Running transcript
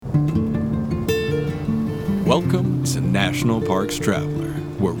Welcome to National Parks Traveler,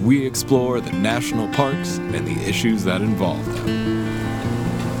 where we explore the national parks and the issues that involve them.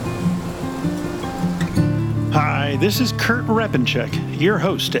 Hi, this is Kurt Repenchek, your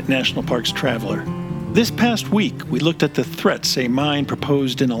host at National Parks Traveler. This past week, we looked at the threats a mine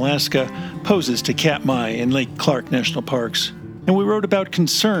proposed in Alaska poses to Katmai and Lake Clark National Parks. And we wrote about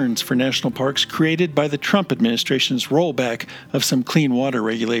concerns for national parks created by the Trump administration's rollback of some clean water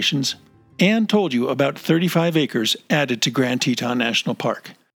regulations, and told you about 35 acres added to Grand Teton National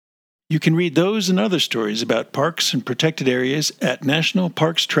Park. You can read those and other stories about parks and protected areas at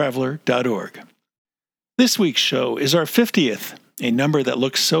nationalparkstraveler.org. This week's show is our 50th, a number that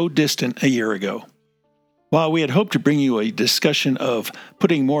looks so distant a year ago. While we had hoped to bring you a discussion of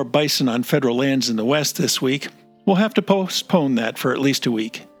putting more bison on federal lands in the West this week, we'll have to postpone that for at least a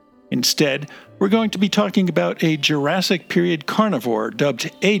week. Instead, we're going to be talking about a Jurassic period carnivore dubbed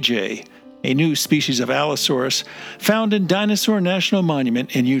AJ, a new species of Allosaurus found in Dinosaur National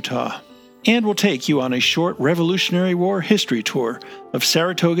Monument in Utah. And we'll take you on a short Revolutionary War history tour of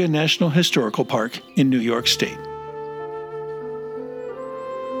Saratoga National Historical Park in New York State.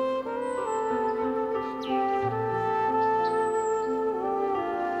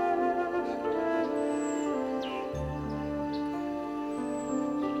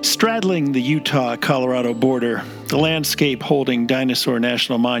 Straddling the Utah-Colorado border, the landscape holding Dinosaur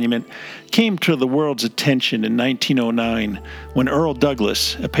National Monument came to the world's attention in 1909 when Earl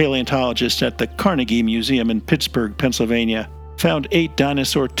Douglas, a paleontologist at the Carnegie Museum in Pittsburgh, Pennsylvania, found 8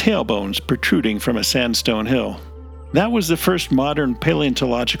 dinosaur tailbones protruding from a sandstone hill. That was the first modern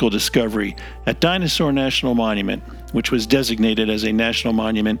paleontological discovery at Dinosaur National Monument, which was designated as a national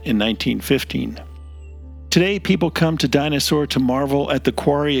monument in 1915. Today, people come to Dinosaur to marvel at the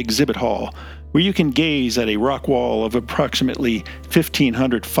Quarry Exhibit Hall, where you can gaze at a rock wall of approximately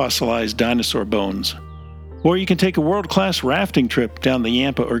 1,500 fossilized dinosaur bones. Or you can take a world-class rafting trip down the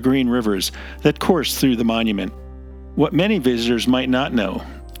Yampa or Green Rivers that course through the monument. What many visitors might not know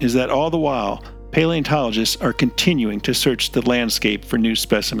is that all the while, paleontologists are continuing to search the landscape for new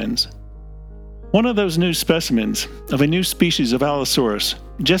specimens. One of those new specimens, of a new species of Allosaurus,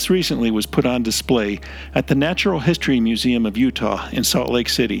 just recently was put on display at the Natural History Museum of Utah in Salt Lake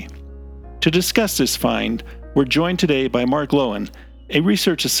City. To discuss this find, we're joined today by Mark Loewen, a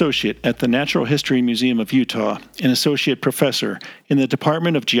research associate at the Natural History Museum of Utah and associate professor in the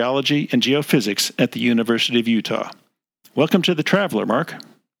Department of Geology and Geophysics at the University of Utah. Welcome to The Traveler, Mark.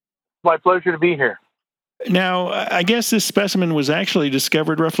 My pleasure to be here. Now, I guess this specimen was actually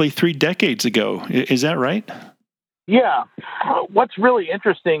discovered roughly 3 decades ago. Is that right? Yeah. What's really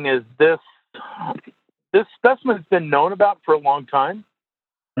interesting is this specimen's been known about for a long time.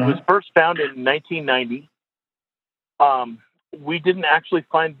 It was first found in 1990. We didn't actually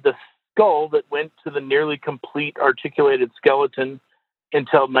find the skull that went to the nearly complete articulated skeleton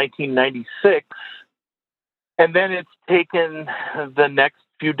until 1996. And then it's taken the next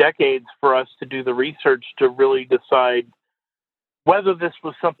few decades for us to do the research to really decide whether this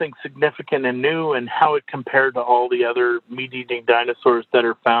was something significant and new and how it compared to all the other meat-eating dinosaurs that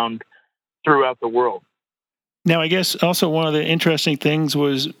are found throughout the world. Now, I guess also one of the interesting things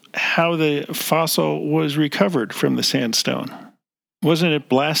was how the fossil was recovered from the sandstone. Wasn't it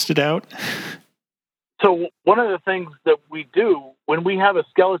blasted out? So one of the things that we do when we have a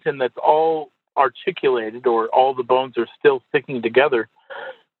skeleton that's all articulated or all the bones are still sticking together,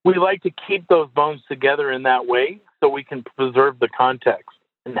 we like to keep those bones together in that way so we can preserve the context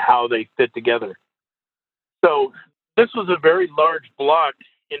and how they fit together. So this was a very large block.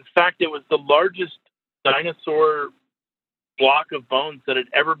 In fact, it was the largest dinosaur block of bones that had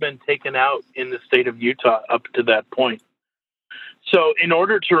ever been taken out in the state of Utah up to that point. So in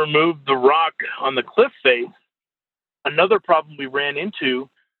order to remove the rock on the cliff face, another problem we ran into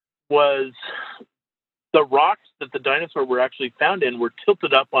was the rocks that the dinosaur were actually found in were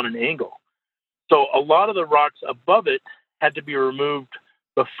tilted up on an angle. So a lot of the rocks above it had to be removed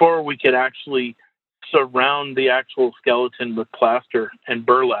before we could actually surround the actual skeleton with plaster and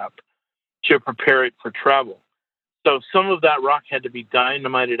burlap to prepare it for travel. So some of that rock had to be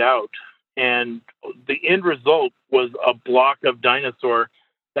dynamited out, and the end result was a block of dinosaur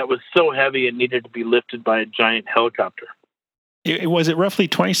that was so heavy it needed to be lifted by a giant helicopter. Was it roughly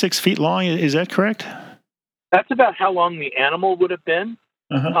 26 feet long? Is that correct? That's about how long the animal would have been.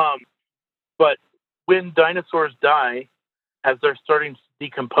 But when dinosaurs die, as they're starting to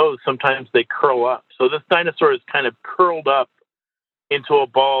decompose, sometimes they curl up. So this dinosaur is kind of curled up into a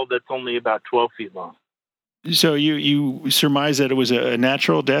ball that's only about 12 feet long. So you surmise that it was a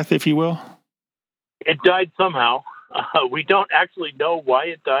natural death, if you will? It died somehow. We don't actually know why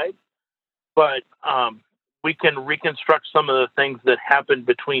it died, but we can reconstruct some of the things that happened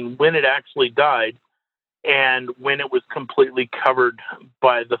between when it actually died and when it was completely covered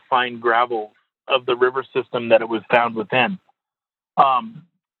by the fine gravel of the river system that it was found within.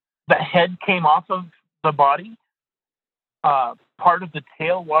 The head came off of the body. Part of the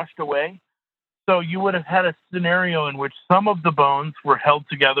tail washed away. So you would have had a scenario in which some of the bones were held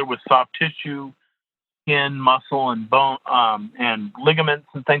together with soft tissue, skin, muscle, and bone, and ligaments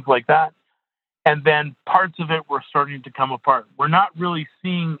and things like that. And then parts of it were starting to come apart. We're not really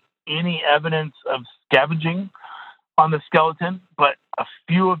seeing any evidence of scavenging on the skeleton, but a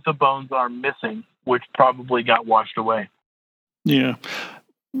few of the bones are missing, which probably got washed away. Yeah.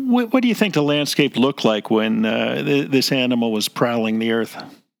 What do you think the landscape looked like when this animal was prowling the earth?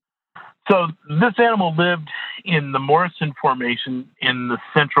 So this animal lived in the Morrison Formation in the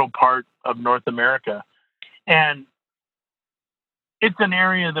central part of North America. And it's an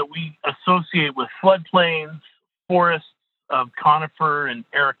area that we associate with floodplains, forests of conifer and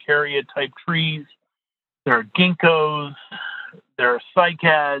araucaria type trees. There are ginkgos, there are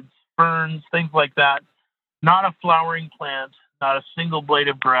cycads, ferns, things like that. Not a flowering plant, not a single blade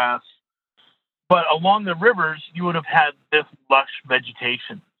of grass. But along the rivers, you would have had this lush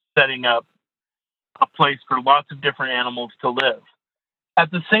vegetation setting up a place for lots of different animals to live. At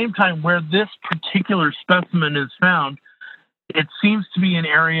the same time, where this particular specimen is found, it seems to be an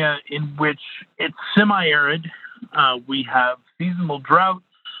area in which it's semi-arid. We have seasonal droughts.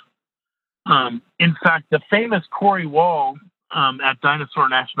 In fact, the famous Quarry Wall at Dinosaur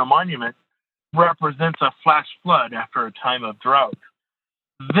National Monument represents a flash flood after a time of drought.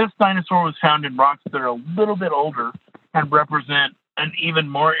 This dinosaur was found in rocks that are a little bit older and represent an even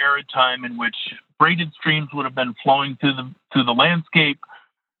more arid time in which braided streams would have been flowing through the landscape.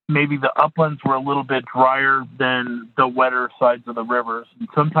 Maybe the uplands were a little bit drier than the wetter sides of the rivers. And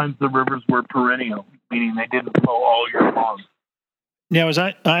sometimes the rivers were perennial, meaning they didn't flow all year long. Now, as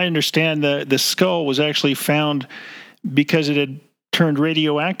I understand, the skull was actually found because it had turned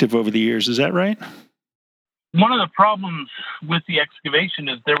radioactive over the years. Is that right? One of the problems with the excavation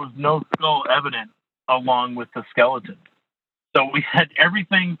is there was no skull evident along with the skeleton. So we had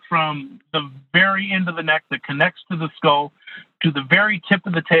everything from the very end of the neck that connects to the skull to the very tip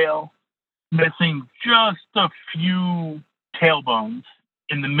of the tail, missing just a few tail bones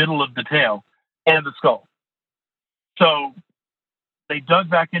in the middle of the tail and the skull. So they dug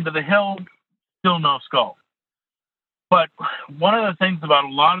back into the hill, still no skull. But one of the things about a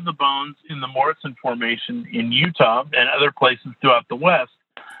lot of the bones in the Morrison Formation in Utah and other places throughout the West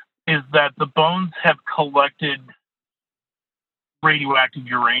is that the bones have collected radioactive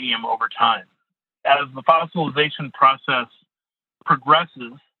uranium over time. As the fossilization process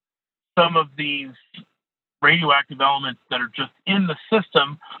progresses, some of these radioactive elements that are just in the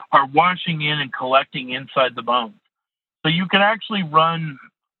system are washing in and collecting inside the bones. So you can actually run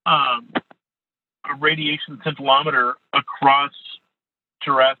a radiation scintillometer across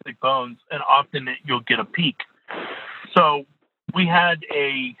Jurassic bones, and often you'll get a peak. So we had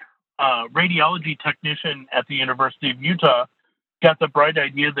a radiology technician at the University of Utah got the bright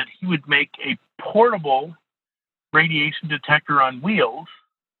idea that he would make a portable radiation detector on wheels,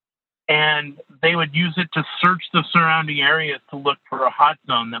 and they would use it to search the surrounding areas to look for a hot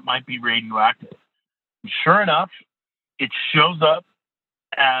zone that might be radioactive. And sure enough, it shows up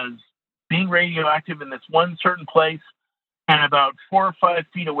as being radioactive in this one certain place, and about 4 or 5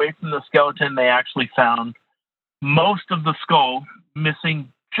 feet away from the skeleton, they actually found most of the skull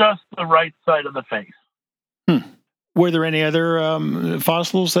missing just the right side of the face. Were there any other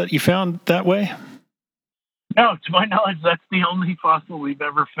fossils that you found that way? No, to my knowledge, that's the only fossil we've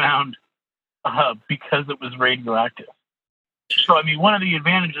ever found because it was radioactive. So, I mean, one of the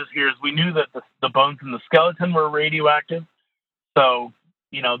advantages here is we knew that the bones in the skeleton were radioactive. So,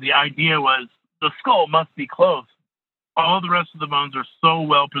 you know, the idea was the skull must be close. All the rest of the bones are so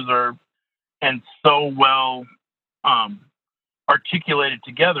well preserved and so well articulated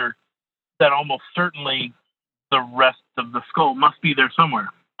together that almost certainly the rest of the skull must be there somewhere.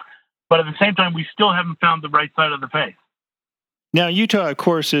 But at the same time, we still haven't found the right side of the face. Now, Utah, of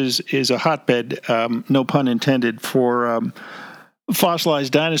course, is a hotbed, no pun intended, for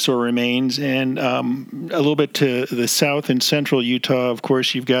fossilized dinosaur remains. And a little bit to the south in central Utah, of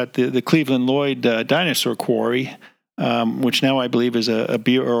course, you've got the Cleveland Lloyd Dinosaur Quarry, which now I believe is a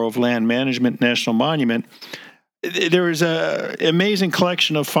Bureau of Land Management National Monument. There is an amazing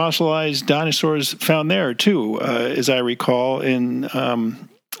collection of fossilized dinosaurs found there, too, as I recall. And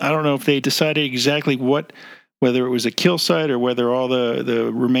I don't know if they decided exactly whether it was a kill site or whether all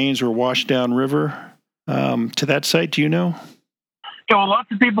the remains were washed downriver to that site. Do you know? Yeah, well,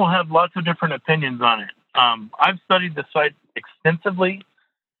 lots of people have lots of different opinions on it. I've studied the site extensively,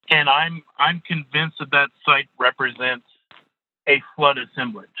 and I'm convinced that site represents a flood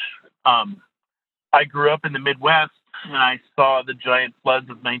assemblage. I grew up in the Midwest, and I saw the giant floods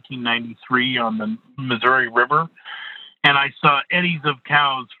of 1993 on the Missouri River, and I saw eddies of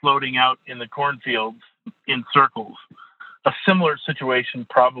cows floating out in the cornfields in circles. A similar situation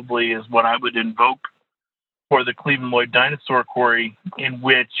probably is what I would invoke for the Cleveland Lloyd Dinosaur Quarry, in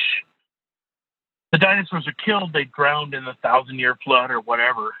which the dinosaurs are killed, they drowned in the 1,000-year flood or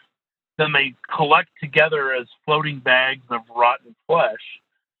whatever. Then they collect together as floating bags of rotten flesh.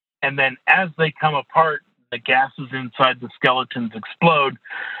 And then as they come apart, the gases inside the skeletons explode,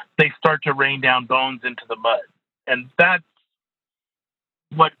 they start to rain down bones into the mud. And that's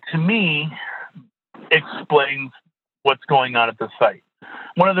what, to me, explains what's going on at the site.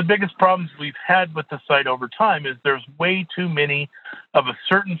 One of the biggest problems we've had with the site over time is there's way too many of a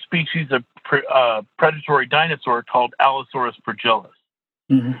certain species of predatory dinosaur called Allosaurus fragilis.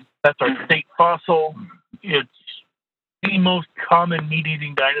 Mm-hmm. That's our state fossil. It's the most common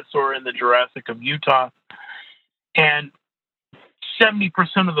meat-eating dinosaur in the Jurassic of Utah. And 70%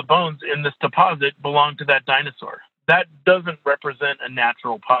 of the bones in this deposit belong to that dinosaur. That doesn't represent a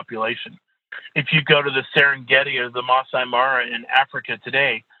natural population. If you go to the Serengeti or the Masai Mara in Africa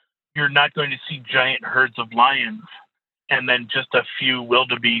today, you're not going to see giant herds of lions and then just a few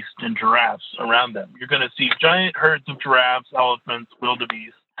wildebeest and giraffes around them. You're going to see giant herds of giraffes, elephants,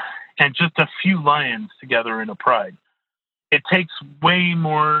 wildebeest, and just a few lions together in a pride. It takes way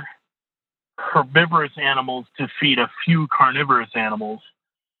more herbivorous animals to feed a few carnivorous animals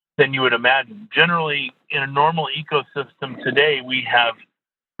than you would imagine. Generally, in a normal ecosystem today, we have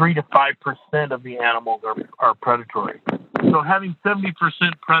 3 to 5% of the animals are predatory. So having 70%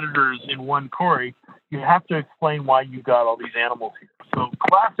 predators in one quarry, you have to explain why you got all these animals here. So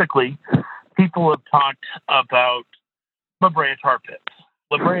classically, people have talked about La Brea tar pits.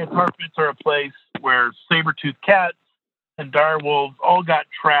 La Brea tar pits are a place where saber-toothed cats and dire wolves all got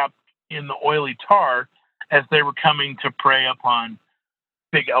trapped in the oily tar as they were coming to prey upon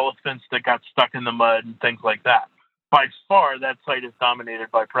big elephants that got stuck in the mud and things like that. By far, that site is dominated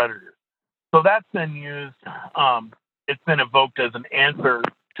by predators. So that's been used, it's been evoked as an answer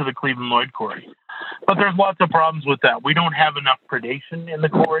to the Cleveland Lloyd Quarry. But there's lots of problems with that. We don't have enough predation in the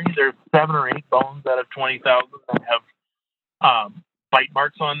quarry. There's 7 or 8 bones out of 20,000 that have bite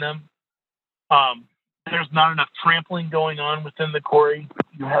marks on them. There's not enough trampling going on within the quarry.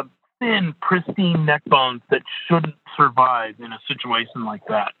 You have thin, pristine neck bones that shouldn't survive in a situation like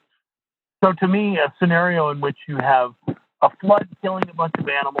that. So to me, a scenario in which you have a flood killing a bunch of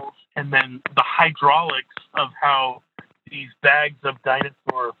animals and then the hydraulics of how these bags of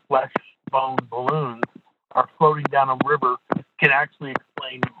dinosaur flesh bone balloons are floating down a river can actually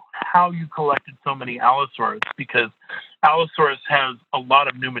explain how you collected so many Allosaurus, because Allosaurus has a lot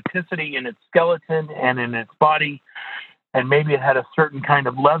of pneumaticity in its skeleton and in its body, and maybe it had a certain kind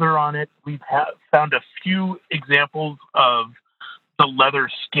of leather on it. We've found a few examples of the leather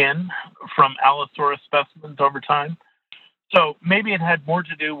skin from Allosaurus specimens over time. So maybe it had more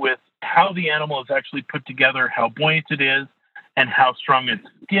to do with how the animal is actually put together, how buoyant it is, and how strong its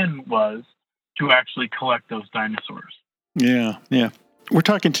skin was to actually collect those dinosaurs. Yeah. We're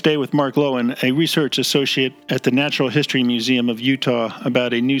talking today with Mark Loewen, a research associate at the Natural History Museum of Utah,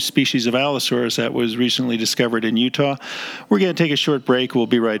 about a new species of Allosaurus that was recently discovered in Utah. We're going to take a short break. We'll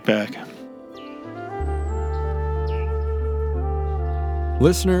be right back.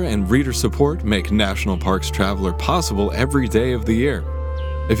 Listener and reader support make National Parks Traveler possible every day of the year.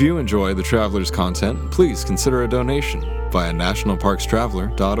 If you enjoy the Traveler's content, please consider a donation via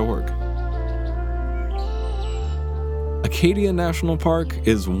nationalparkstraveler.org. Acadia National Park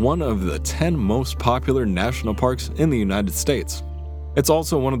is one of the 10 most popular national parks in the United States. It's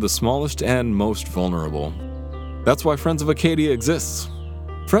also one of the smallest and most vulnerable. That's why Friends of Acadia exists.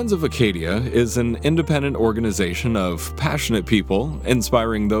 Friends of Acadia is an independent organization of passionate people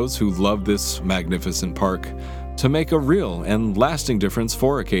inspiring those who love this magnificent park to make a real and lasting difference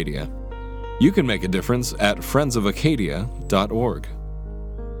for Acadia. You can make a difference at friendsofacadia.org.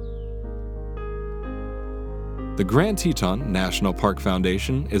 The Grand Teton National Park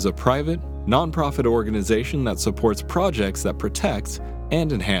Foundation is a private, nonprofit organization that supports projects that protect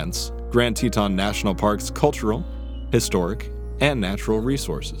and enhance Grand Teton National Park's cultural, historic, and natural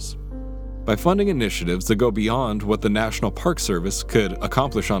resources. By funding initiatives that go beyond what the National Park Service could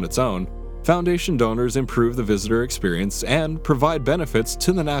accomplish on its own, Foundation donors improve the visitor experience and provide benefits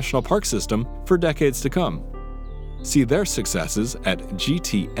to the national park system for decades to come. See their successes at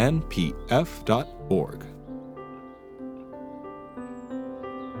gtnpf.org.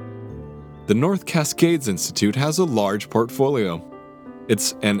 the North Cascades Institute has a large portfolio.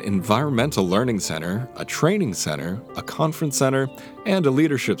 It's an environmental learning center, a training center, a conference center, and a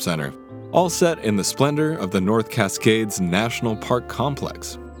leadership center, all set in the splendor of the North Cascades National Park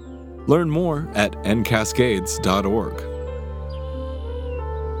Complex. Learn more at ncascades.org.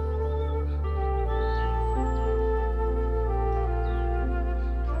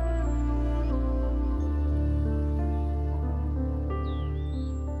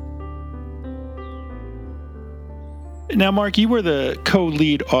 Now, Mark, you were the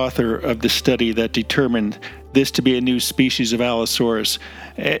co-lead author of the study that determined this to be a new species of Allosaurus.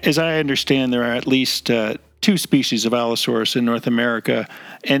 As I understand, there are at least two species of Allosaurus in North America,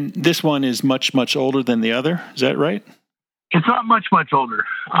 and this one is much, much older than the other. Is that right? It's not much, much older.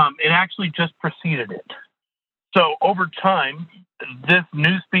 It actually just preceded it. So over time, this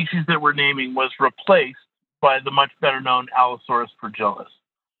new species that we're naming was replaced by the much better known Allosaurus fragilis.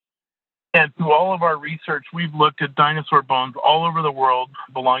 And through all of our research, we've looked at dinosaur bones all over the world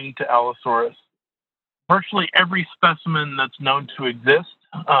belonging to Allosaurus. Virtually every specimen that's known to exist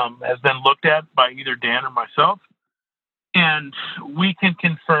has been looked at by either Dan or myself. And we can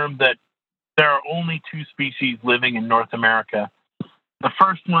confirm that there are only two species living in North America. The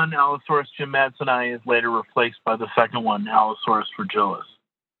first one, Allosaurus jim-madsoni, is later replaced by the second one, Allosaurus fragilis.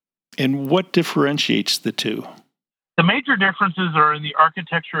 And what differentiates the two? The major differences are in the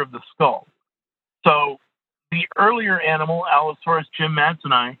architecture of the skull. So the earlier animal, Allosaurus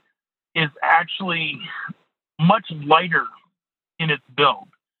jim-madsoni, is actually much lighter in its build.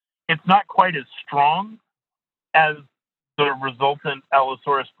 It's not quite as strong as the resultant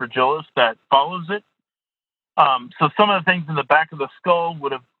Allosaurus fragilis that follows it. So some of the things in the back of the skull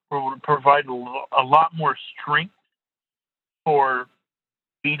would provide a lot more strength for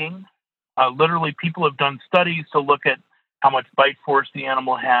feeding. Literally, people have done studies to look at how much bite force the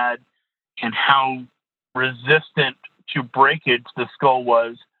animal had and how resistant to breakage the skull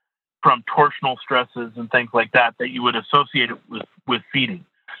was from torsional stresses and things like that you would associate it with feeding.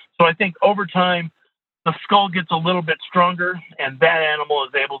 So I think over time, the skull gets a little bit stronger, and that animal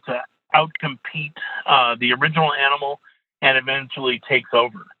is able to outcompete the original animal and eventually takes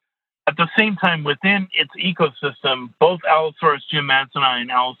over. At the same time, within its ecosystem, both Allosaurus jim-madsoni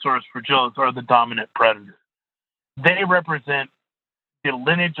and Allosaurus fragilis are the dominant predator. They represent the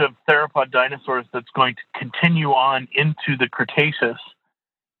lineage of theropod dinosaurs that's going to continue on into the Cretaceous,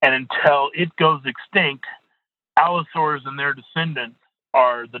 and until it goes extinct, allosaurs and their descendants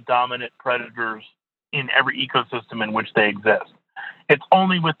are the dominant predators in every ecosystem in which they exist. It's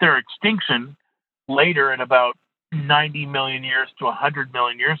only with their extinction later, in about 90 million years to 100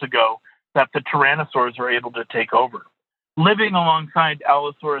 million years ago, that the tyrannosaurs are able to take over. Living alongside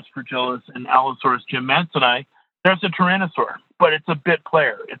Allosaurus fragilis and Allosaurus jim-madsoni, there's a tyrannosaur, but it's a bit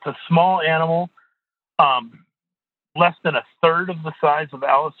player. It's a small animal, less than a third of the size of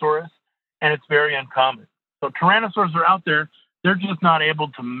Allosaurus, and it's very uncommon. So tyrannosaurs are out there. They're just not able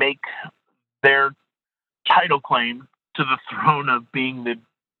to make their title claim to the throne of being the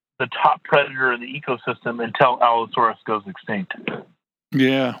top predator in the ecosystem until Allosaurus goes extinct.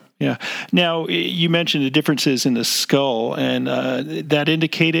 Yeah. Now, you mentioned the differences in the skull, and that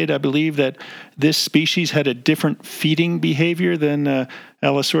indicated, I believe, that this species had a different feeding behavior than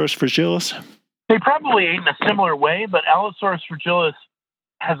Allosaurus fragilis? They probably ate in a similar way, but Allosaurus fragilis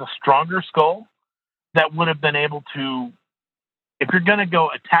has a stronger skull that would have been able to, if you're going to go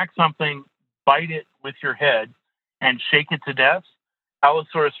attack something, bite it with your head and shake it to death,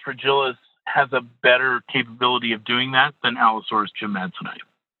 Allosaurus fragilis has a better capability of doing that than Allosaurus jim-madsoni.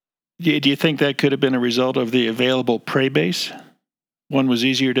 Do you think that could have been a result of the available prey base? One was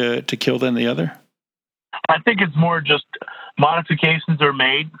easier to kill than the other? I think it's more just modifications are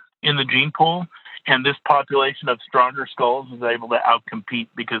made in the gene pool, and this population of stronger skulls is able to outcompete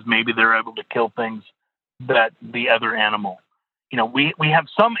because maybe they're able to kill things that the other animal. You know, we have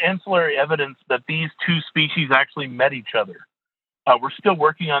some ancillary evidence that these two species actually met each other. We're still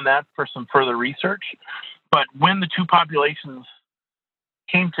working on that for some further research, but when the two populations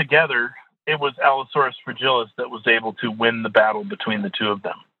came together, it was Allosaurus fragilis that was able to win the battle between the two of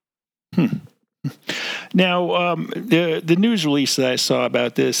them. Now, the news release that I saw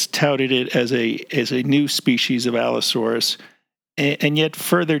about this touted it as a new species of Allosaurus, and yet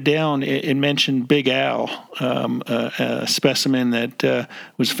further down it mentioned Big Al, a specimen that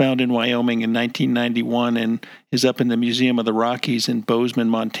was found in Wyoming in 1991 and is up in the Museum of the Rockies in Bozeman,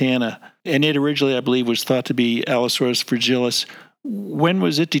 Montana. And it originally, I believe, was thought to be Allosaurus fragilis. When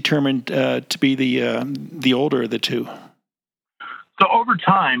was it determined to be the older of the two? So over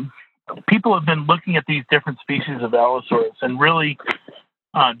time, people have been looking at these different species of Allosaurus and really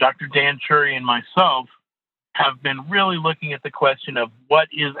Dr. Dan Chury and myself have been really looking at the question of what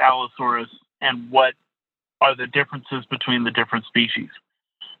is Allosaurus and what are the differences between the different species.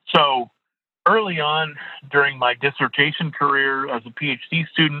 So early on during my dissertation career as a PhD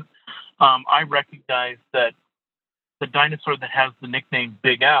student, I recognized that the dinosaur that has the nickname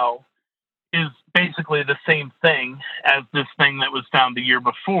Big Al is basically the same thing as this thing that was found the year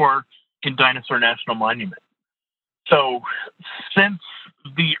before in Dinosaur National Monument. So since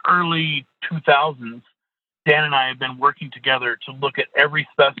the early 2000s, Dan and I have been working together to look at every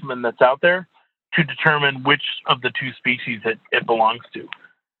specimen that's out there to determine which of the two species it belongs to.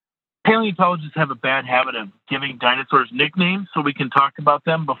 Paleontologists have a bad habit of giving dinosaurs nicknames so we can talk about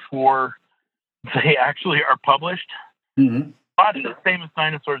them before they actually are published. Mm-hmm. A lot of the famous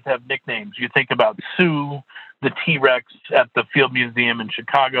dinosaurs have nicknames. You think about Sue, the T-Rex at the Field Museum in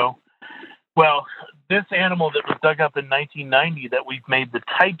Chicago. Well, this animal that was dug up in 1990 that we've made the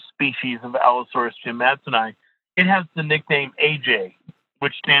type species of Allosaurus jim-madsoni, it has the nickname AJ,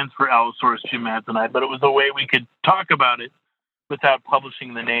 which stands for Allosaurus jim-madsoni, but it was a way we could talk about it without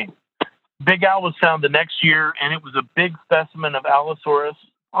publishing the name. Big Al was found the next year, and it was a big specimen of Allosaurus,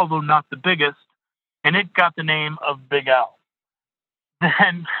 although not the biggest, and it got the name of Big Al.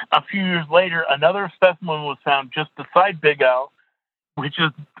 Then, a few years later, another specimen was found just beside Big Al, which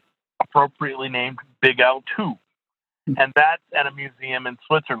is appropriately named Big Al 2, and that's at a museum in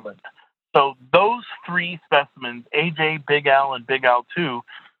Switzerland. So those three specimens, AJ, Big Al, and Big Al 2,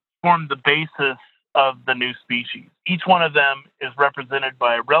 form the basis of the new species. Each one of them is represented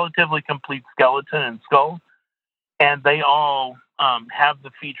by a relatively complete skeleton and skull, and they all have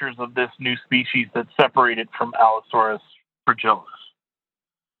the features of this new species that separate it from Allosaurus fragilis.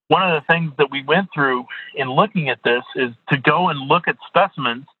 One of the things that we went through in looking at this is to go and look at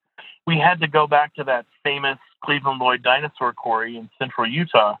specimens. We had to go back to that famous Cleveland Lloyd dinosaur quarry in central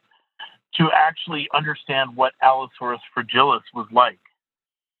Utah to actually understand what Allosaurus fragilis was like.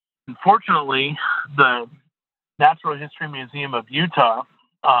 Unfortunately, the Natural History Museum of Utah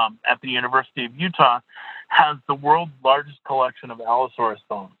at the University of Utah has the world's largest collection of Allosaurus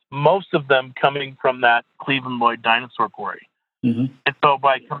bones, most of them coming from that Cleveland Lloyd dinosaur quarry. Mm-hmm. And so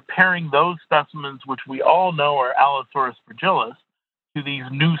by comparing those specimens, which we all know are Allosaurus fragilis, to these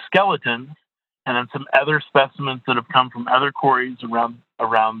new skeletons, and then some other specimens that have come from other quarries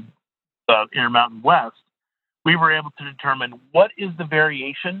around the Intermountain West, we were able to determine what is the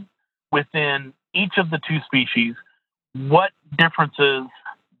variation within each of the two species, what differences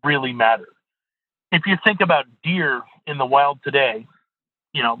really matter. If you think about deer in the wild today,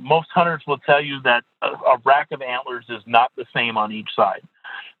 most hunters will tell you that a rack of antlers is not the same on each side.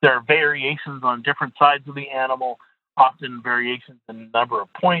 There are variations on different sides of the animal, often variations in the number of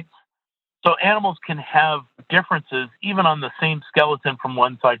points. So animals can have differences even on the same skeleton from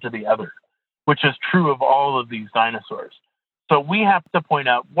one side to the other, which is true of all of these dinosaurs. So we have to point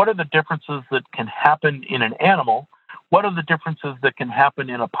out what are the differences that can happen in an animal, what are the differences that can happen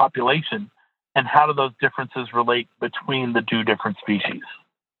in a population, and how do those differences relate between the two different species.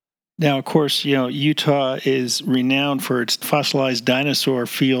 Now, of course, Utah is renowned for its fossilized dinosaur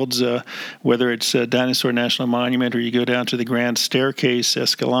fields, whether it's Dinosaur National Monument or you go down to the Grand Staircase,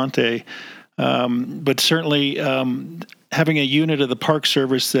 Escalante. But certainly having a unit of the Park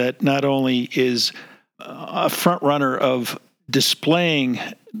Service that not only is a front runner of displaying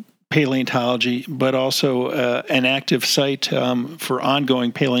paleontology, but also an active site for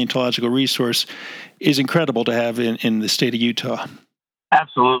ongoing paleontological resource is incredible to have in the state of Utah.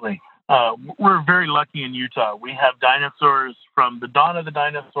 Absolutely. We're very lucky in Utah. We have dinosaurs from the dawn of the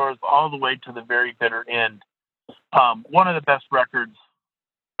dinosaurs all the way to the very bitter end. One of the best records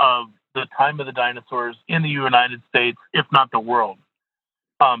of the time of the dinosaurs in the United States, if not the world.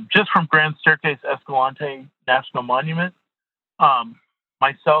 Just from Grand Staircase Escalante National Monument,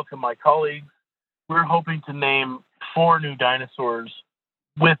 myself and my colleagues, we're hoping to name 4 new dinosaurs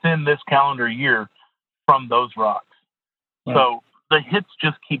within this calendar year from those rocks. Wow. So the hits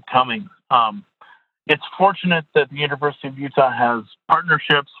just keep coming. It's fortunate that the University of Utah has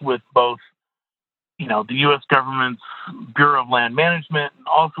partnerships with both, the U.S. government's Bureau of Land Management and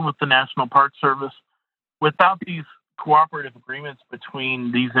also with the National Park Service. Without these cooperative agreements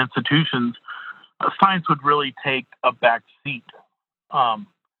between these institutions, science would really take a back seat.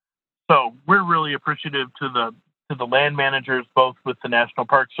 So we're really appreciative to the land managers, both with the National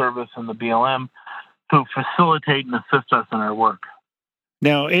Park Service and the BLM, who facilitate and assist us in our work.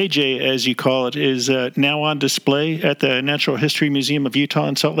 Now, AJ, as you call it, is now on display at the Natural History Museum of Utah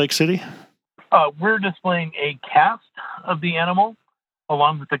in Salt Lake City? We're displaying a cast of the animal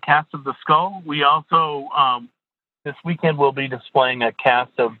along with the cast of the skull. We also This weekend we'll be displaying a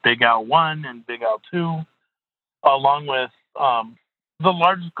cast of Big Al 1 and Big Al 2, along with the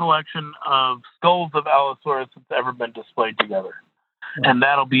largest collection of skulls of Allosaurus that's ever been displayed together. And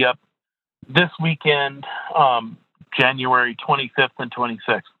that'll be up this weekend, January 25th and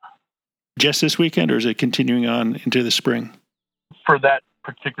 26th. Just this weekend, or is it continuing on into the spring? For that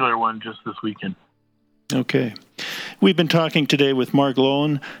particular one, just this weekend. Okay. We've been talking today with Mark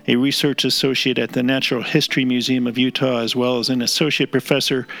Lowen, a research associate at the Natural History Museum of Utah, as well as an associate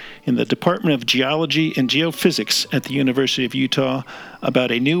professor in the Department of Geology and Geophysics at the University of Utah,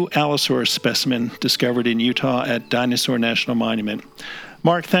 about a new Allosaurus specimen discovered in Utah at Dinosaur National Monument.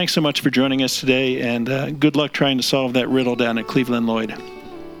 Mark, thanks so much for joining us today, and good luck trying to solve that riddle down at Cleveland Lloyd.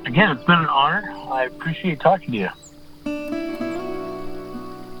 Again, it's been an honor. I appreciate talking to you.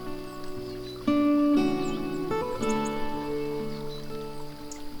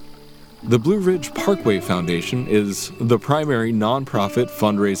 The Blue Ridge Parkway Foundation is the primary nonprofit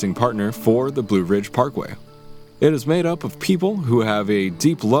fundraising partner for the Blue Ridge Parkway. It is made up of people who have a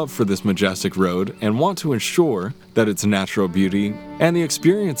deep love for this majestic road and want to ensure that its natural beauty and the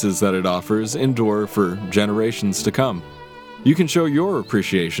experiences that it offers endure for generations to come. You can show your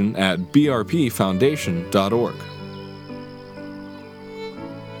appreciation at brpfoundation.org.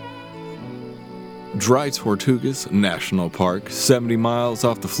 Dry Tortugas National Park, 70 miles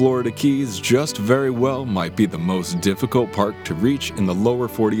off the Florida Keys, just very well might be the most difficult park to reach in the lower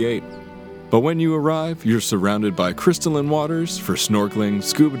 48. But when you arrive, you're surrounded by crystalline waters for snorkeling,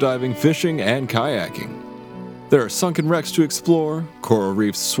 scuba diving, fishing, and kayaking. There are sunken wrecks to explore, coral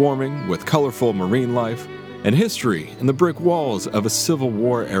reefs swarming with colorful marine life, and history in the brick walls of a Civil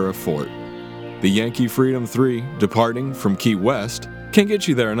War-era fort. The Yankee Freedom 3, departing from Key West, can get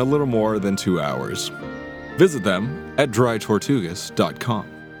you there in a little more than 2 hours. Visit them at drytortugas.com.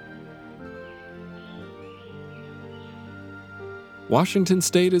 Washington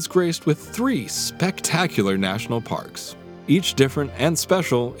State is graced with 3 spectacular national parks, each different and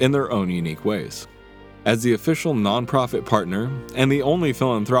special in their own unique ways. As the official nonprofit partner and the only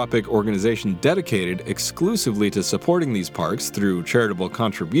philanthropic organization dedicated exclusively to supporting these parks through charitable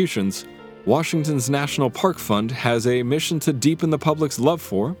contributions, Washington's National Park Fund has a mission to deepen the public's love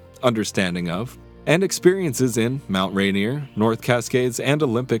for, understanding of, and experiences in Mount Rainier, North Cascades, and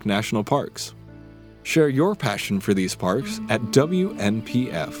Olympic National Parks. Share your passion for these parks at WNPF.org.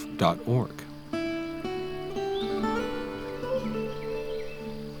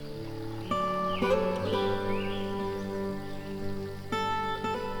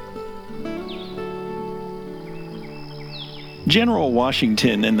 General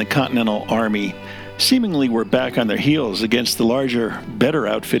Washington and the Continental Army seemingly were back on their heels against the larger, better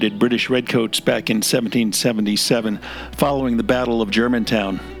outfitted British Redcoats back in 1777 following the Battle of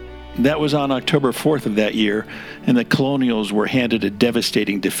Germantown. That was on October 4th of that year, and the Colonials were handed a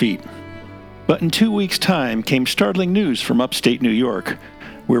devastating defeat. But in 2 weeks' time came startling news from upstate New York,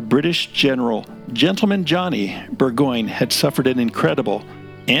 where British General Gentleman Johnny Burgoyne had suffered an incredible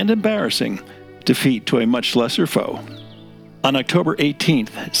and embarrassing defeat to a much lesser foe. On October 18,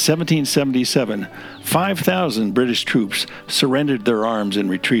 1777, 5,000 British troops surrendered their arms and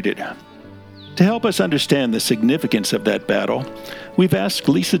retreated. To help us understand the significance of that battle, we've asked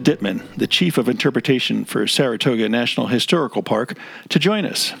Lisa Dittman, the Chief of Interpretation for Saratoga National Historical Park, to join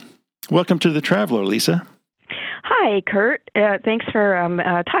us. Welcome to The Traveler, Lisa. Hi, Kurt. Thanks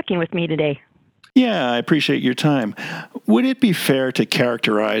for talking with me today. Yeah, I appreciate your time. Would it be fair to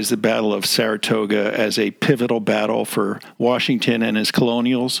characterize the Battle of Saratoga as a pivotal battle for Washington and his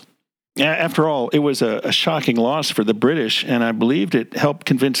colonials? After all, it was a shocking loss for the British, and I believed it helped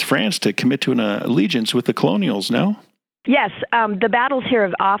convince France to commit to an allegiance with the colonials, no? Yes, the battles here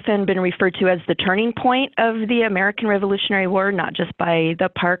have often been referred to as the turning point of the American Revolutionary War, not just by the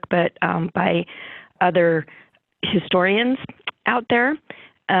park, but by other historians out there.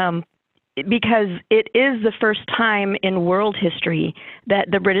 Because it is the first time in world history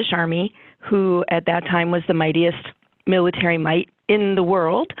that the British Army, who at that time was the mightiest military might in the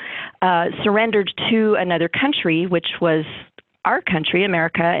world, surrendered to another country, which was our country,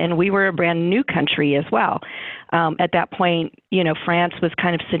 America, and we were a brand new country as well. At that point, France was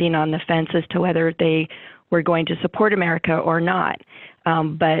kind of sitting on the fence as to whether they were going to support America or not.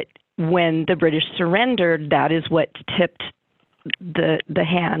 But when the British surrendered, that is what tipped the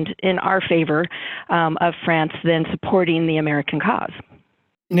hand in our favor of France then supporting the American cause.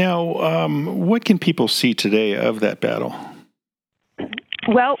 Now, what can people see today of that battle?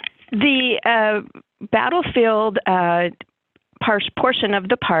 Well, the battlefield portion of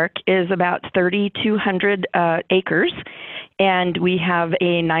the park is about 3,200 acres, and we have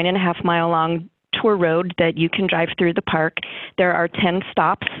a 9.5-mile long tour road that you can drive through the park. There are 10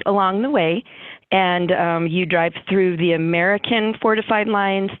 stops along the way, and you drive through the American fortified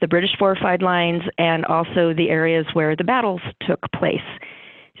lines, the British fortified lines, and also the areas where the battles took place.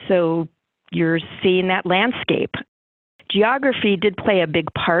 So you're seeing that landscape. Geography did play a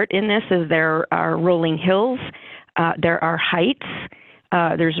big part in this, as there are rolling hills, there are heights,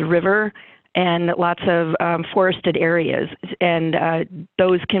 there's a river, and lots of forested areas, and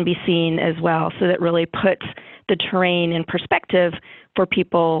those can be seen as well. So that really puts the terrain in perspective for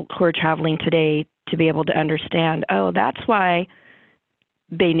people who are traveling today to be able to understand, oh, that's why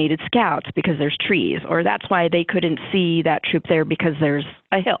they needed scouts, because there's trees, or that's why they couldn't see that troop there because there's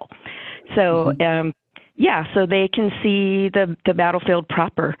a hill. So, so they can see the battlefield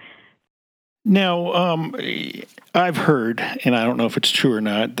proper. Now, I've heard, and I don't know if it's true or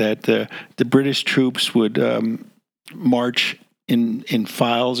not, that the British troops would march in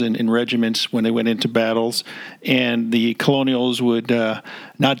files and in regiments when they went into battles, and the colonials would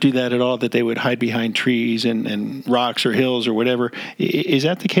not do that at all, that they would hide behind trees and rocks or hills or whatever. Is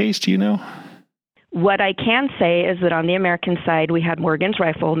that the case? Do you know? What I can say is that on the American side, we had Morgan's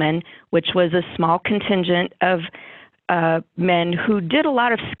Riflemen, which was a small contingent of men who did a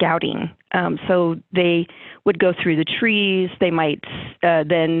lot of scouting. So they would go through the trees. They might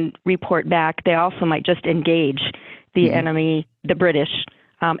then report back. They also might just engage the enemy, the British,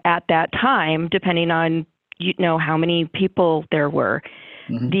 at that time, depending on how many people there were.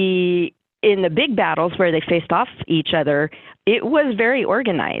 In the big battles where they faced off each other, it was very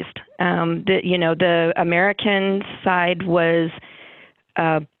organized. The American side was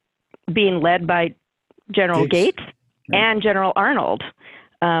being led by General Gates and General Arnold.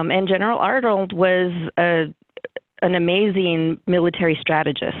 And General Arnold was an amazing military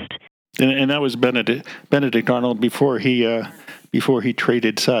strategist. And that was Benedict Arnold before he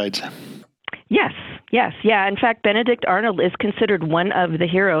traded sides. Yes. Yeah. In fact, Benedict Arnold is considered one of the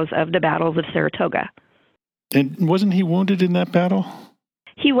heroes of the battles of Saratoga. And wasn't he wounded in that battle?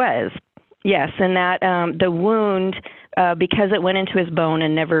 He was, yes. And that the wound, because it went into his bone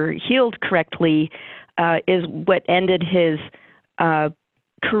and never healed correctly, is what ended his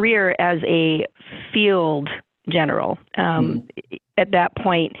career as a field general. At that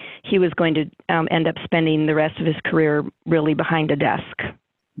point, he was going to end up spending the rest of his career really behind a desk,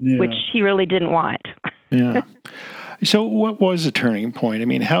 which he really didn't want. Yeah. So what was the turning point? I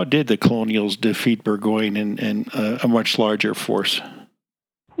mean, how did the colonials defeat Burgoyne and a much larger force?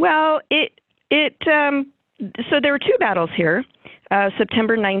 Well, so there were two battles here,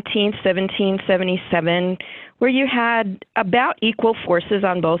 September 19th, 1777, where you had about equal forces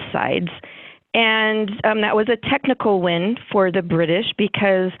on both sides. And that was a technical win for the British,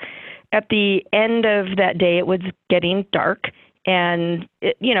 because at the end of that day, it was getting dark and,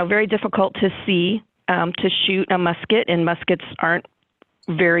 very difficult to see, to shoot a musket, and muskets aren't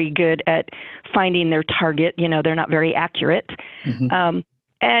very good at finding their target. They're not very accurate.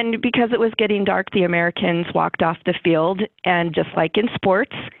 And because it was getting dark, the Americans walked off the field, and just like in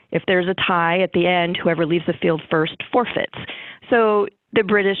sports, if there's a tie at the end, whoever leaves the field first forfeits. So the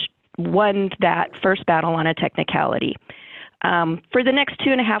British won that first battle on a technicality. For the next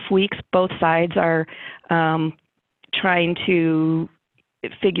 2.5 weeks, both sides are trying to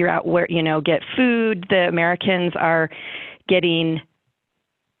figure out where, get food. The Americans are getting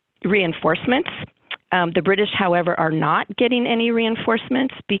reinforcements. The British, however, are not getting any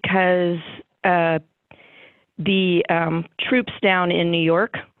reinforcements because the troops down in New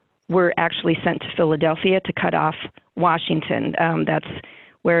York were actually sent to Philadelphia to cut off Washington. That's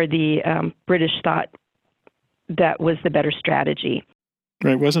where the British thought that was the better strategy.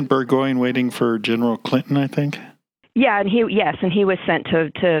 Right. Wasn't Burgoyne waiting for General Clinton, I think? Yeah, and he was sent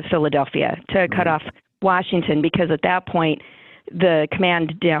to Philadelphia to cut off Washington, because at that point, the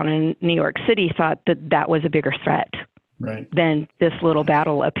command down in New York City thought that was a bigger threat than this little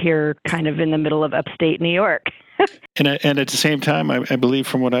battle up here kind of in the middle of upstate New York. And at the same time, I believe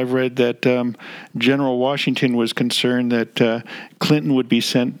from what I've read that General Washington was concerned that Clinton would be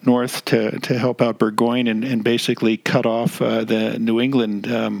sent north to help out Burgoyne and basically cut off the New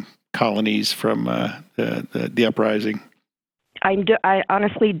England colonies from the uprising. I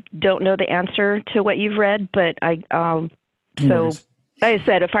honestly don't know the answer to what you've read, but so, like I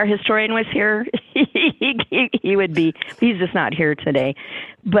said, if our historian was here, he would be. He's just not here today.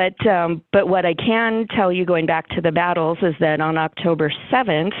 But what I can tell you, going back to the battles, is that on October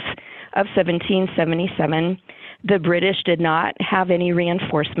 7th of 1777, the British did not have any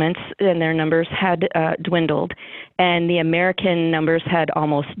reinforcements, and their numbers had dwindled. and the American numbers had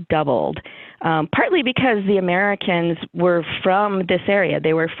almost doubled. Partly because the Americans were from this area.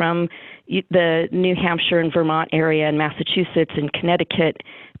 They were from the New Hampshire and Vermont area, and Massachusetts and Connecticut,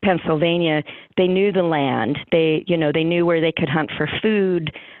 Pennsylvania. They knew the land. They knew where they could hunt for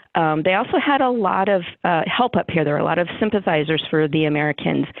food. They also had a lot of help up here. There were a lot of sympathizers for the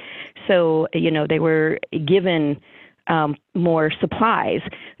Americans. So, they were given more supplies.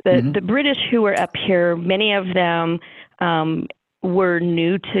 The British who were up here, many of them were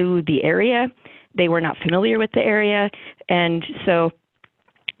new to the area. They were not familiar with the area. And so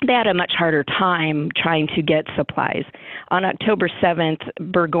they had a much harder time trying to get supplies. On October 7th,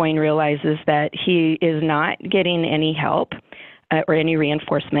 Burgoyne realizes that he is not getting any help or any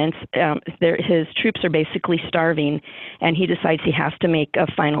reinforcements. His troops are basically starving, and he decides he has to make a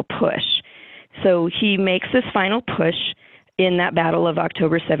final push. So he makes this final push in that battle of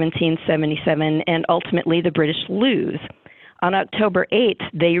October 1777, and ultimately the British lose. On October 8th,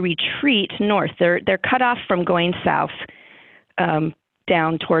 they retreat north. They're cut off from going south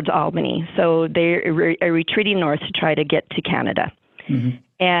down towards Albany. So they're retreating north to try to get to Canada. Mm-hmm.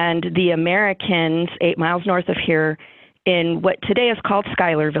 And the Americans, 8 miles north of here, in what today is called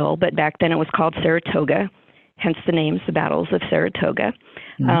Schuylerville, but back then it was called Saratoga, hence the names, the battles of Saratoga.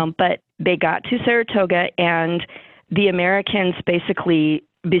 Mm-hmm. But they got to Saratoga, and the Americans basically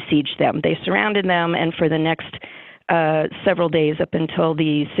besieged them. They surrounded them, and for the next several days up until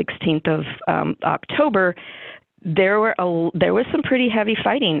the 16th of October, there was some pretty heavy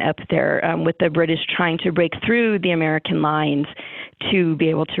fighting up there with the British trying to break through the American lines to be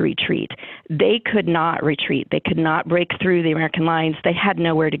able to retreat. They could not retreat. They could not break through the American lines. They had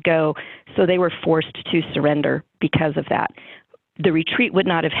nowhere to go, so they were forced to surrender because of that. The retreat would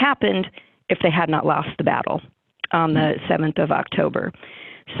not have happened if they had not lost the battle on the 7th of October.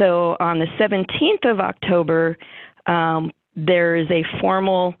 So on the 17th of October, there is a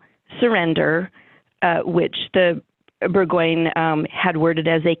formal surrender, which the Burgoyne had worded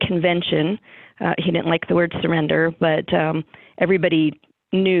as a convention. He didn't like the word surrender, but everybody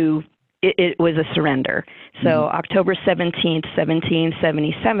knew it was a surrender. So October 17th,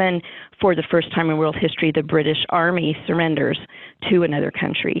 1777, for the first time in world history, the British Army surrenders to another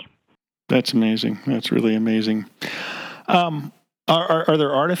country. That's amazing. That's really amazing. Are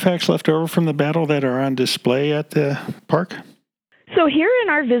there artifacts left over from the battle that are on display at the park? So here in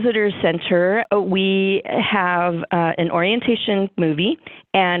our visitor center, we have an orientation movie,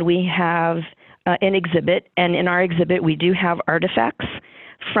 and we have an exhibit. And in our exhibit, we do have artifacts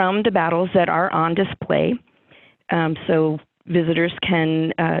from the battles that are on display. So visitors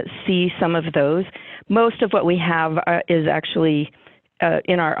can see some of those. Most of what we have is actually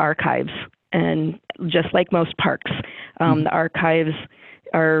in our archives, and just like most parks, the archives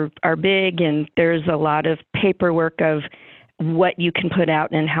are big, and there's a lot of paperwork of what you can put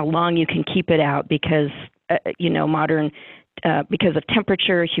out and how long you can keep it out because, because of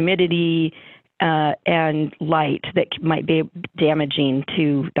temperature, humidity, and light that might be damaging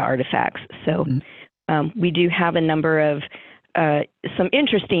to the artifacts. So we do have a number of some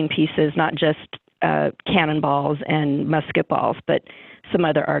interesting pieces, not just cannonballs and musket balls, but some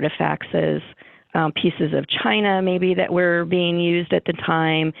other artifacts as pieces of china maybe that were being used at the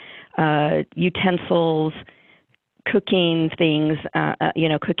time, utensils, cooking things,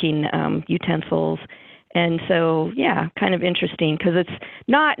 cooking utensils. And so, kind of interesting because it's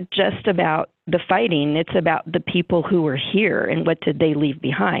not just about the fighting, it's about the people who were here and what did they leave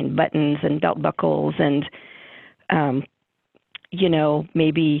behind, buttons and belt buckles and,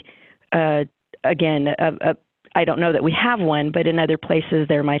 maybe, again, I don't know that we have one, but in other places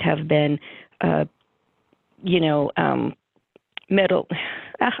there might have been, metal.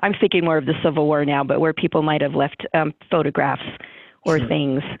 I'm thinking more of the Civil War now, but where people might have left photographs or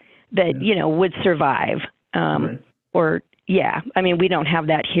things that, would survive. We don't have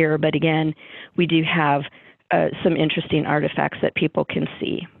that here, but again, we do have some interesting artifacts that people can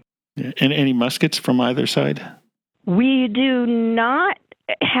see. Yeah. And any muskets from either side? We do not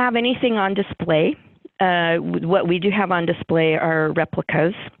have anything on display. What we do have on display are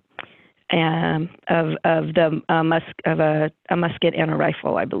replicas of a musket and a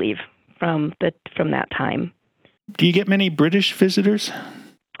rifle, I believe, from that time. Do you get many British visitors?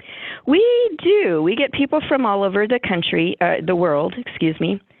 We do. We get people from all over the world.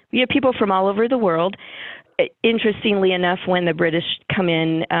 We get people from all over the world. Interestingly enough, when the British come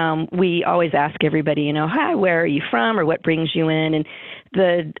in, we always ask everybody, hi, where are you from, or what brings you in? And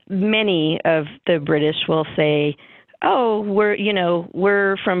many of the British will say, oh,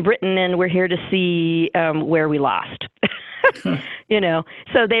 we're from Britain and we're here to see where we lost.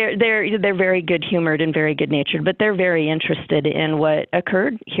 So they're very good humored and very good natured, but they're very interested in what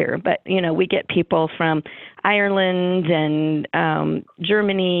occurred here. But we get people from Ireland and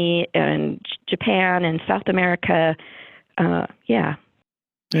Germany and Japan and South America. Yeah.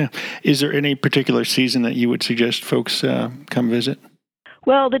 Is there any particular season that you would suggest folks come visit?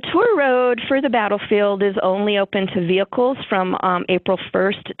 Well, the tour road for the battlefield is only open to vehicles from April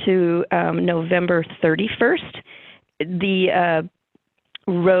 1st to November 31st. The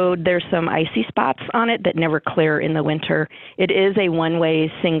road, there's some icy spots on it that never clear in the winter. It is a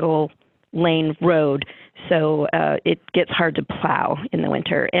one-way, single-lane road, so it gets hard to plow in the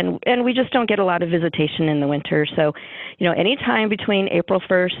winter. And we just don't get a lot of visitation in the winter. So, anytime between April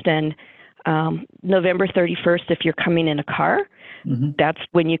 1st and November 31st, if you're coming in a car, that's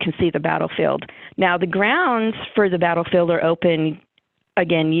when you can see the battlefield. Now, the grounds for the battlefield are open,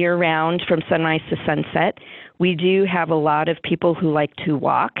 again, year-round from sunrise to sunset. We do have a lot of people who like to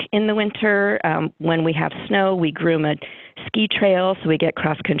walk in the winter. When we have snow, we groom a ski trail, so we get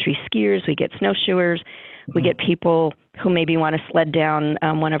cross-country skiers, we get snowshoers, we get people who maybe want to sled down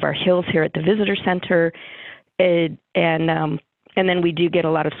one of our hills here at the visitor center, and then we do get a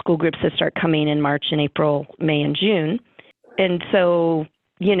lot of school groups that start coming in March and April, May and June. And so,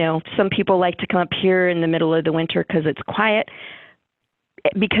 some people like to come up here in the middle of the winter because it's quiet,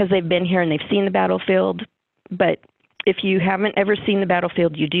 because they've been here and they've seen the battlefield. But if you haven't ever seen the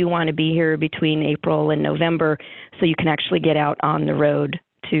battlefield, you do want to be here between April and November so you can actually get out on the road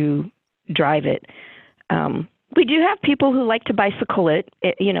to drive it. We do have people who like to bicycle it.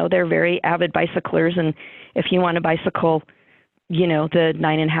 They're very avid bicyclers. And if you want to bicycle, the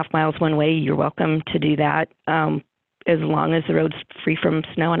 9.5 miles one way, you're welcome to do that. As long as the road's free from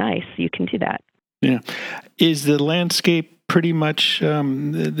snow and ice, you can do that. Yeah. Is the landscape pretty much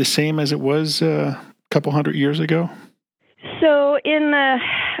the same as it was a couple hundred years ago? So in the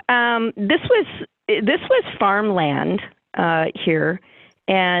this was farmland here,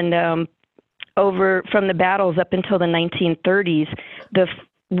 and over from the battles up until the 1930s, the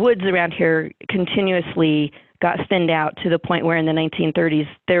woods around here continuously got thinned out to the point where in the 1930s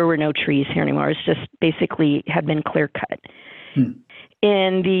there were no trees here anymore. It's just basically had been clear cut. In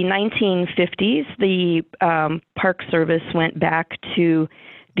the 1950s, the Park Service went back to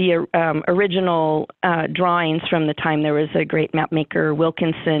the original drawings from the time there was a great map maker,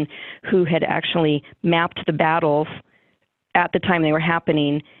 Wilkinson, who had actually mapped the battles at the time they were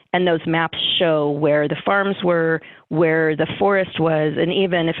happening, and those maps show where the farms were, where the forest was, and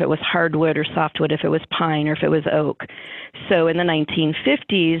even if it was hardwood or softwood, if it was pine or if it was oak. So in the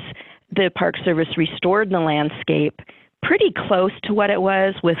 1950s, the Park Service restored the landscape pretty close to what it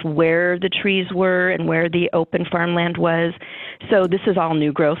was, with where the trees were and where the open farmland was. So this is all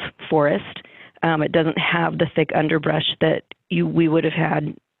new growth forest. It doesn't have the thick underbrush that we would have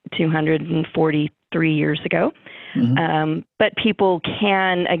had 243 years ago. But people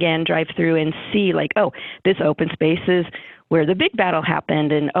can, again, drive through and see, like, oh, this open space is where the big battle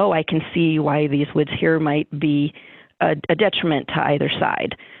happened, and, oh, I can see why these woods here might be a detriment to either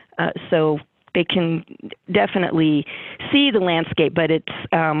side. So they can definitely see the landscape, but it's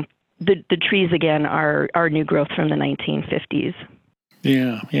the trees, again, are new growth from the 1950s.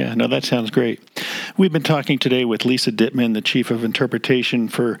 Yeah. No, that sounds great. We've been talking today with Lisa Dittman, the Chief of Interpretation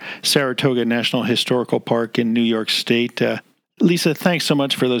for Saratoga National Historical Park in New York State. Lisa, thanks so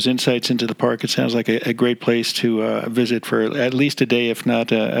much for those insights into the park. It sounds like a great place to visit for at least a day, if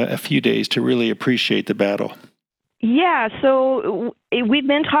not a few days, to really appreciate the battle. Yeah, so we've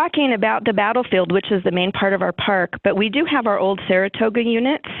been talking about the battlefield, which is the main part of our park, but we do have our old Saratoga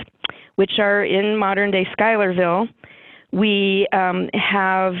units, which are in modern-day Schuylerville. We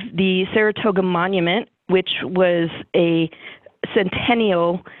have the Saratoga Monument, which was a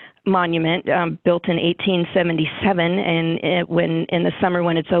centennial monument built in 1877, and when in the summer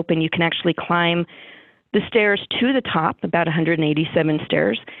when it's open, you can actually climb the stairs to the top, about 187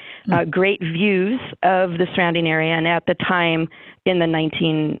 stairs. Great views of the surrounding area, and at the time in the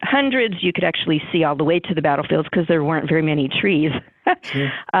 1900s, you could actually see all the way to the battlefields because there weren't very many trees.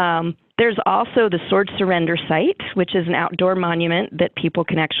 Sure. There's also the Sword Surrender site, which is an outdoor monument that people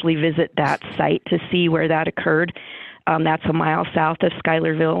can actually visit that site to see where that occurred. That's a mile south of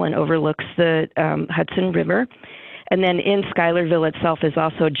Schuylerville and overlooks the Hudson River. And then in Schuylerville itself is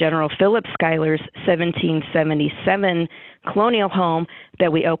also General Philip Schuyler's 1777 colonial home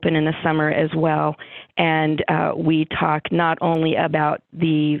that we open in the summer as well. And we talk not only about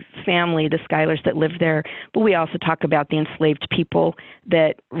the family, the Schuylers that lived there, but we also talk about the enslaved people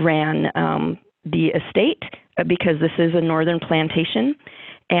that ran the estate, because this is a northern plantation.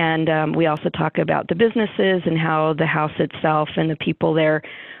 And we also talk about the businesses and how the house itself and the people there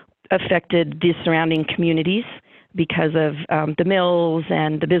affected the surrounding communities because of the mills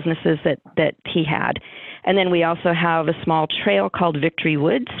and the businesses that he had. And then we also have a small trail called Victory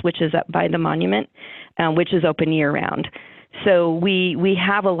Woods, which is up by the monument, which is open year-round. So we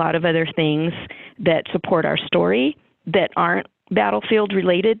have a lot of other things that support our story that aren't battlefield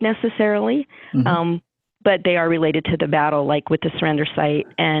related necessarily, but they are related to the battle, like with the surrender site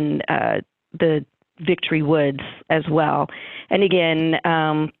and the Victory Woods as well. And again,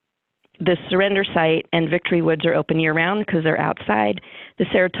 the surrender site and Victory Woods are open year-round because they're outside. The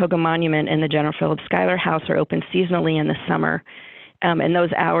Saratoga Monument and the General Phillips Schuyler House are open seasonally in the summer, and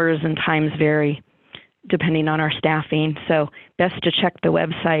those hours and times vary depending on our staffing. So best to check the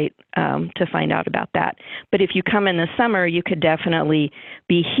website to find out about that. But if you come in the summer, you could definitely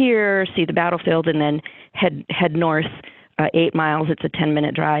be here, see the battlefield, and then head north 8 miles. It's a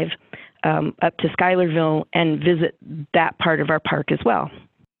 10-minute drive up to Schuylerville and visit that part of our park as well.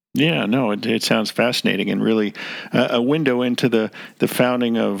 Yeah, no, it sounds fascinating and really a window into the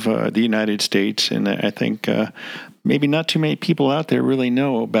founding of the United States. And I think maybe not too many people out there really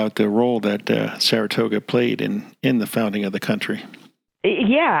know about the role that Saratoga played in the founding of the country.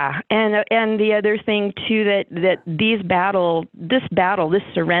 Yeah, and the other thing too that this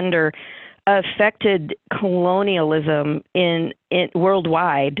surrender affected colonialism in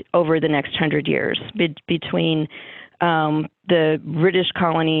worldwide over the next 100 years between the British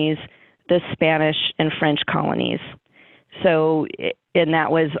colonies, the Spanish and French colonies. So, and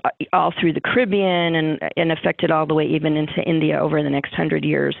that was all through the Caribbean and affected all the way even into India over the next 100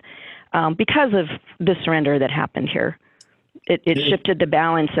 years because of the surrender that happened here. It shifted the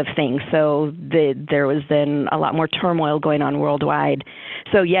balance of things. So there was then a lot more turmoil going on worldwide.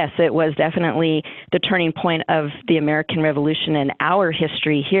 So yes, it was definitely the turning point of the American Revolution and our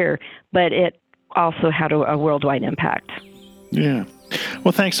history here, but it also had a worldwide impact. Yeah.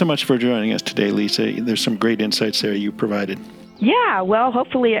 Well, thanks so much for joining us today, Lisa. There's some great insights there you provided. Yeah, well,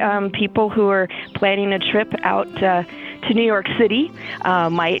 hopefully people who are planning a trip out to New York City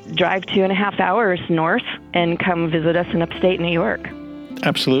might drive 2.5 hours north and come visit us in upstate New York.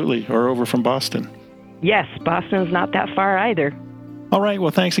 Absolutely, or over from Boston. Yes, Boston's not that far either. All right,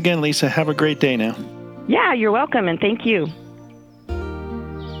 well, thanks again, Lisa. Have a great day now. Yeah, you're welcome, and thank you.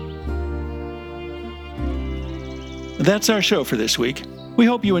 That's our show for this week. We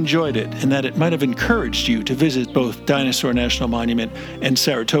hope you enjoyed it and that it might have encouraged you to visit both Dinosaur National Monument and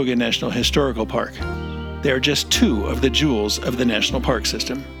Saratoga National Historical Park. They are just two of the jewels of the National Park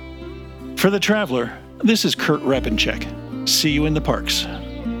System. For The Traveler, this is Kurt Repenchek. See you in the parks.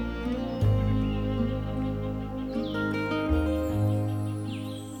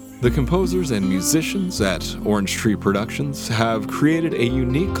 The composers and musicians at Orange Tree Productions have created a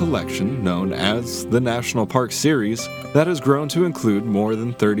unique collection known as the National Park Series that has grown to include more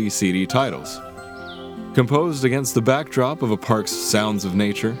than 30 CD titles. Composed against the backdrop of a park's sounds of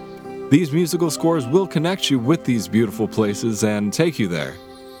nature, these musical scores will connect you with these beautiful places and take you there,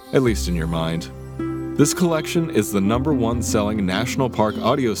 at least in your mind. This collection is the #1 selling National Park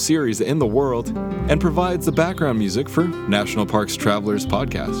audio series in the world and provides the background music for National Parks Travelers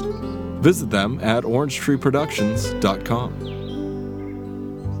podcast. Visit them at orangetreeproductions.com.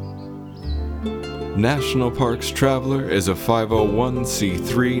 National Parks Traveler is a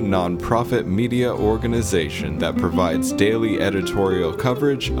 501c3 nonprofit media organization that provides daily editorial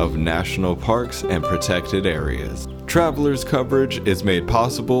coverage of national parks and protected areas. Traveler's coverage is made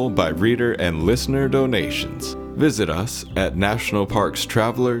possible by reader and listener donations. Visit us at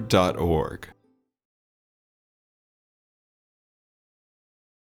nationalparkstraveler.org.